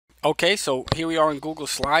Okay, so here we are in Google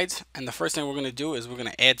Slides, and the first thing we're going to do is we're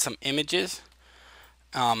going to add some images.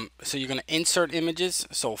 So you're going to insert images.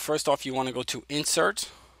 So first off, you want to go to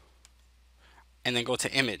Insert, and then go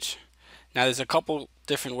to Image. Now there's a couple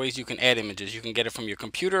different ways you can add images. You can get it from your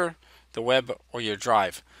computer, the web, or your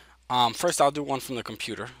drive. First, I'll do one from the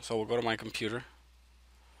computer. So we'll go to my computer.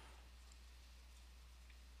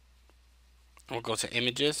 We'll go to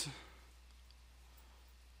Images,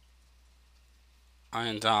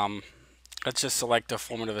 and let's just select the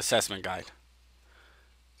formative assessment guide.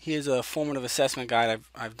 Here's a formative assessment guide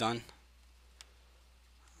I've done.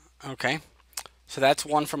 Okay, so that's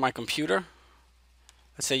one from my computer.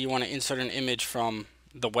 Let's say you want to insert an image from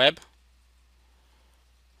the web.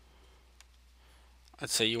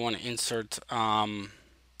 Let's say you want to insert a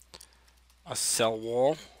cell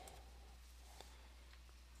wall.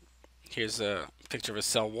 Here's a picture of a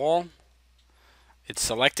cell wall. It's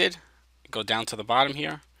selected. Go down to the bottom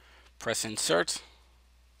here. Press Insert.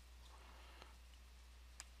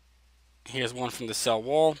 Here's one from the cell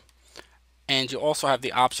wall. And you also have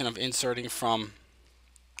the option of inserting from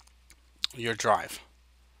your drive.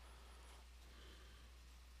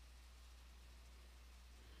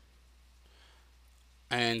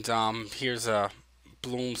 And here's a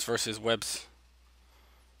Bloom's versus Webb's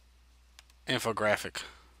infographic.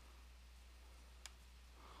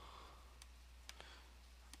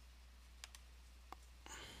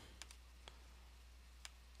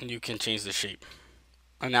 And you can change the shape.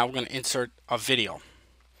 And now we're going to insert a video.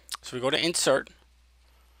 So we go to Insert,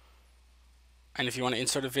 and if you want to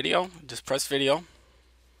insert a video, just press Video.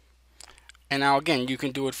 And now again, you can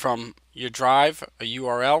do it from your drive, a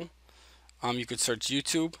URL. You could search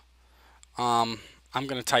YouTube. I'm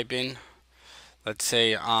going to type in, let's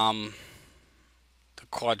say, the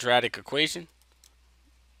quadratic equation.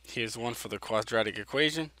 Here's one for the quadratic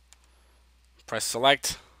equation. Press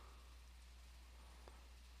Select,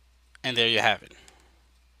 and there you have it.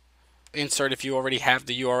 Insert if you already have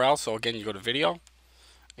the URL. So again, you go to Video,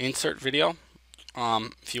 Insert Video.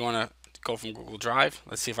 If you want to go from Google Drive,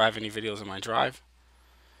 let's see if I have any videos in my drive.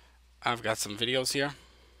 I've got some videos here.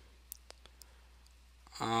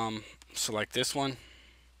 Select this one,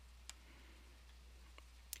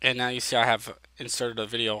 and now you see I have inserted a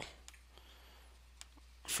video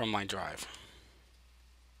from my drive,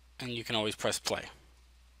 and you can always press play.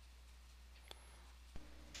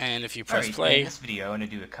 And if you press play, in this video I'm going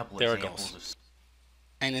to do a couple there examples it goes. of...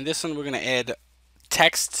 And in this one, we're going to add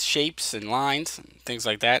text, shapes, and lines, and things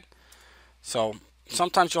like that. So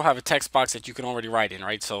sometimes you'll have a text box that you can already write in,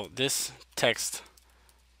 right? So this text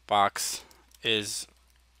box is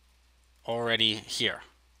already here.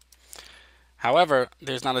 However,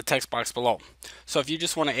 there's not a text box below. So if you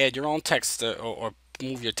just want to add your own text or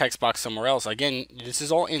move your text box somewhere else, again, this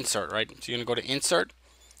is all insert, right? So you're going to go to Insert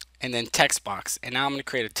and then Text Box. And now I'm going to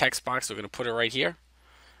create a text box. We're going to put it right here.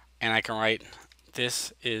 And I can write,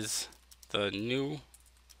 this is the new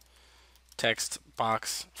text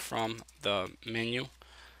box from the menu.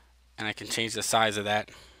 And I can change the size of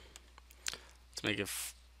that. Let's make it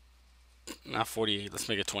not 48, let's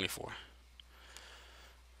make it 24.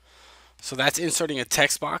 So that's inserting a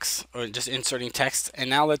text box, or just inserting text. And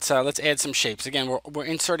now let's add some shapes. Again, we're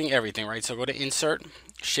inserting everything, right? So go to Insert,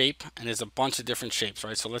 Shape, and there's a bunch of different shapes,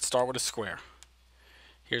 right? So let's start with a square.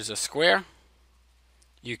 Here's a square.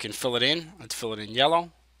 You can fill it in. Let's fill it in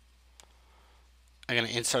yellow. I'm going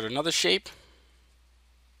to insert another shape.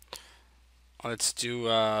 Let's do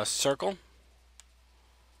a circle.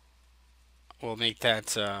 We'll make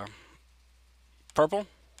that purple.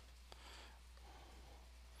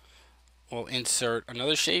 We'll insert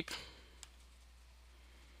another shape,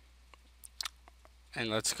 and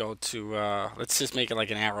let's go to let's just make it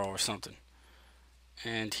like an arrow or something.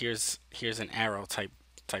 And here's an arrow type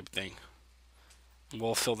thing.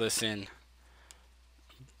 We'll fill this in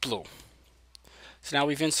blue. So now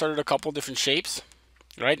we've inserted a couple different shapes,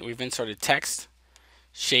 right? We've inserted text,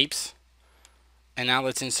 shapes, and now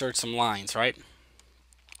let's insert some lines, right?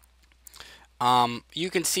 You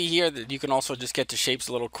can see here that you can also just get the shapes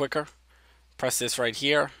a little quicker. Press this right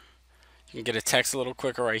here. You can get a text a little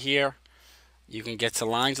quicker right here. You can get to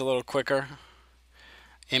lines a little quicker,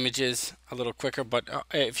 images a little quicker, but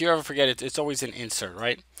if you ever forget it, it's always an insert,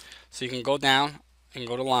 right? So you can go down and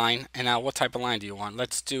go to line, and now what type of line do you want?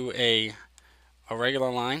 Let's do a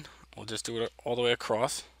regular line. We'll just do it all the way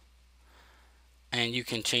across, and you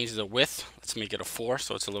can change the width. Let's make it a 4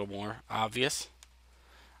 so it's a little more obvious,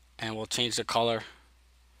 and we'll change the color.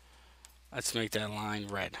 Let's make that line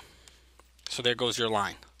red. So there goes your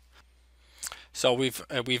line. So we've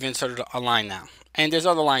inserted a line now, and there's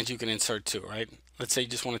other lines you can insert too, right? Let's say you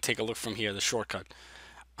just want to take a look from here, the shortcut.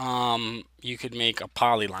 you could make a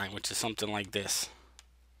polyline, which is something like this,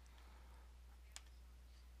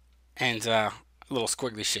 and a little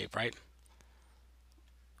squiggly shape, right?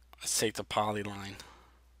 Let's take the polyline,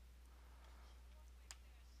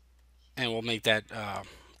 and we'll make that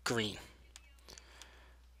green.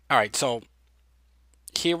 All right, so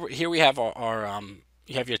here we have our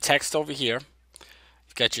you have your text over here.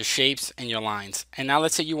 You've got your shapes and your lines. And now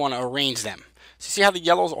let's say you want to arrange them. So see how the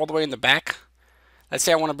yellow is all the way in the back? Let's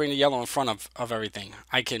say I want to bring the yellow in front of everything.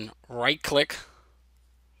 I can right click,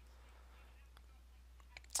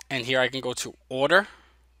 and here I can go to order,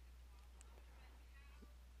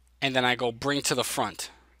 and then I go bring to the front.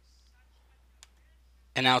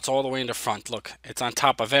 And now it's all the way in the front. Look, it's on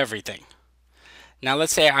top of everything. Now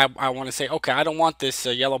let's say I want to say, okay, I don't want this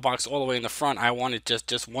yellow box all the way in the front. I want it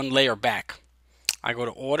just one layer back. I go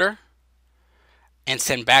to order and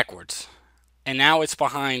send backwards. And now it's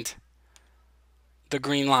behind the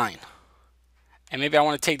green line. And maybe I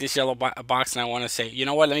want to take this yellow box and I want to say, you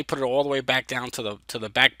know what, let me put it all the way back down to the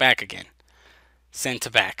back again. Send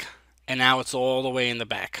to back. And now it's all the way in the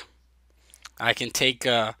back. I can take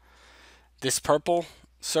this purple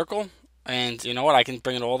circle, and you know what, I can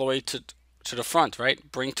bring it all the way to the front, right?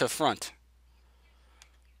 Bring to front.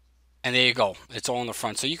 And there you go. It's all in the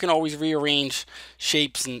front. So you can always rearrange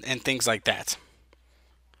shapes and things like that.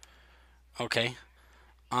 Okay.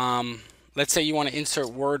 Let's say you want to insert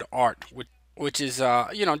word art, which is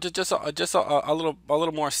you know, just a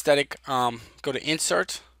little more aesthetic. Go to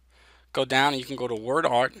insert, go down, and you can go to word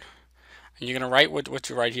art, and you're gonna write what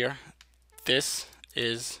you write here. This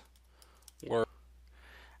is word,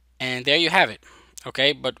 and there you have it.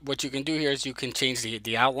 Okay, but what you can do here is you can change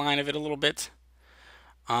the outline of it a little bit.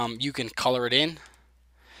 You can color it in.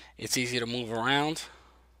 It's easy to move around.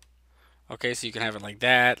 Okay, so you can have it like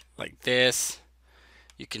that, like this.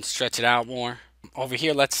 You can stretch it out more. Over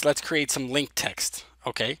here, let's create some link text.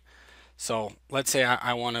 Okay, so let's say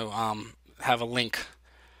I want to have a link.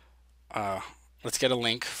 Let's get a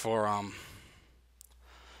link for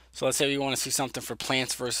so let's say we want to see something for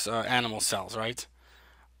plants versus animal cells, right?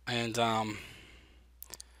 And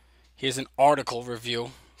here's an article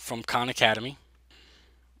review from Khan Academy.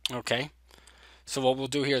 Okay, so what we'll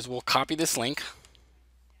do here is we'll copy this link.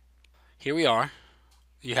 Here we are.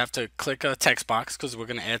 You have to click a text box because we're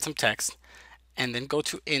going to add some text, and then go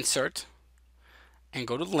to insert and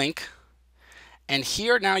go to link. And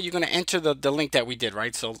here now you're going to enter the link that we did,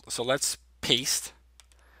 right? So let's paste.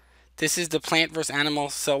 This is the plant versus animal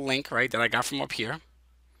cell link, right, that I got from up here.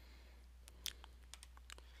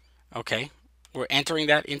 Okay, we're entering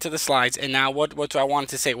that into the slides, and now what do I want it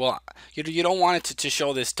to say? Well, you don't want it to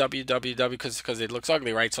show this www because it looks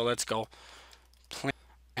ugly, right? So let's go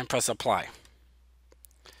and press apply,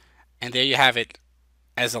 and there you have it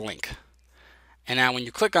as a link. And now when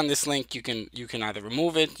you click on this link, you can either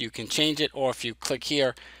remove it, you can change it, or if you click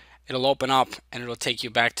here, it'll open up and it'll take you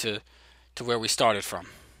back to where we started from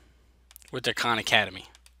with the Khan Academy.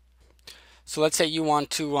 So let's say you want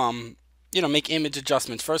to you know, make image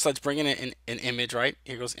adjustments. First, let's bring in an image, right?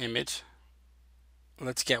 Here goes image.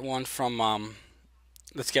 Let's get one from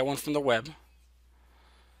the web.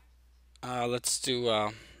 Let's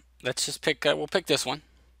just pick we'll pick this one.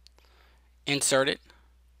 Insert it.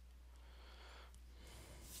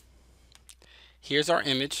 Here's our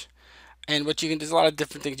image, and what you can, there's a lot of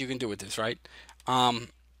different things you can do with this, right?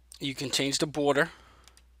 You can change the border.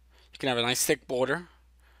 You can have a nice thick border.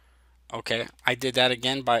 Okay, I did that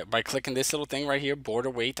again by clicking this little thing right here, border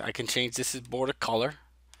weight. I can change this as border color,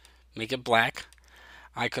 make it black.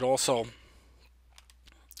 I could also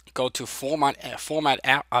go to format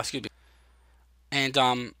excuse me, and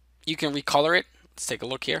you can recolor it. Let's take a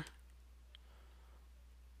look here.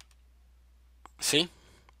 See,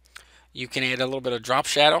 you can add a little bit of drop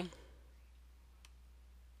shadow.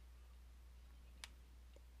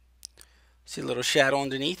 See a little shadow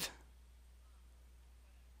underneath.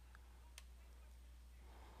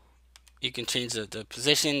 You can change the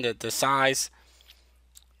position, the size.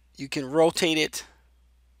 You can rotate it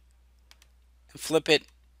and flip it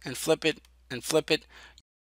and flip it and flip it.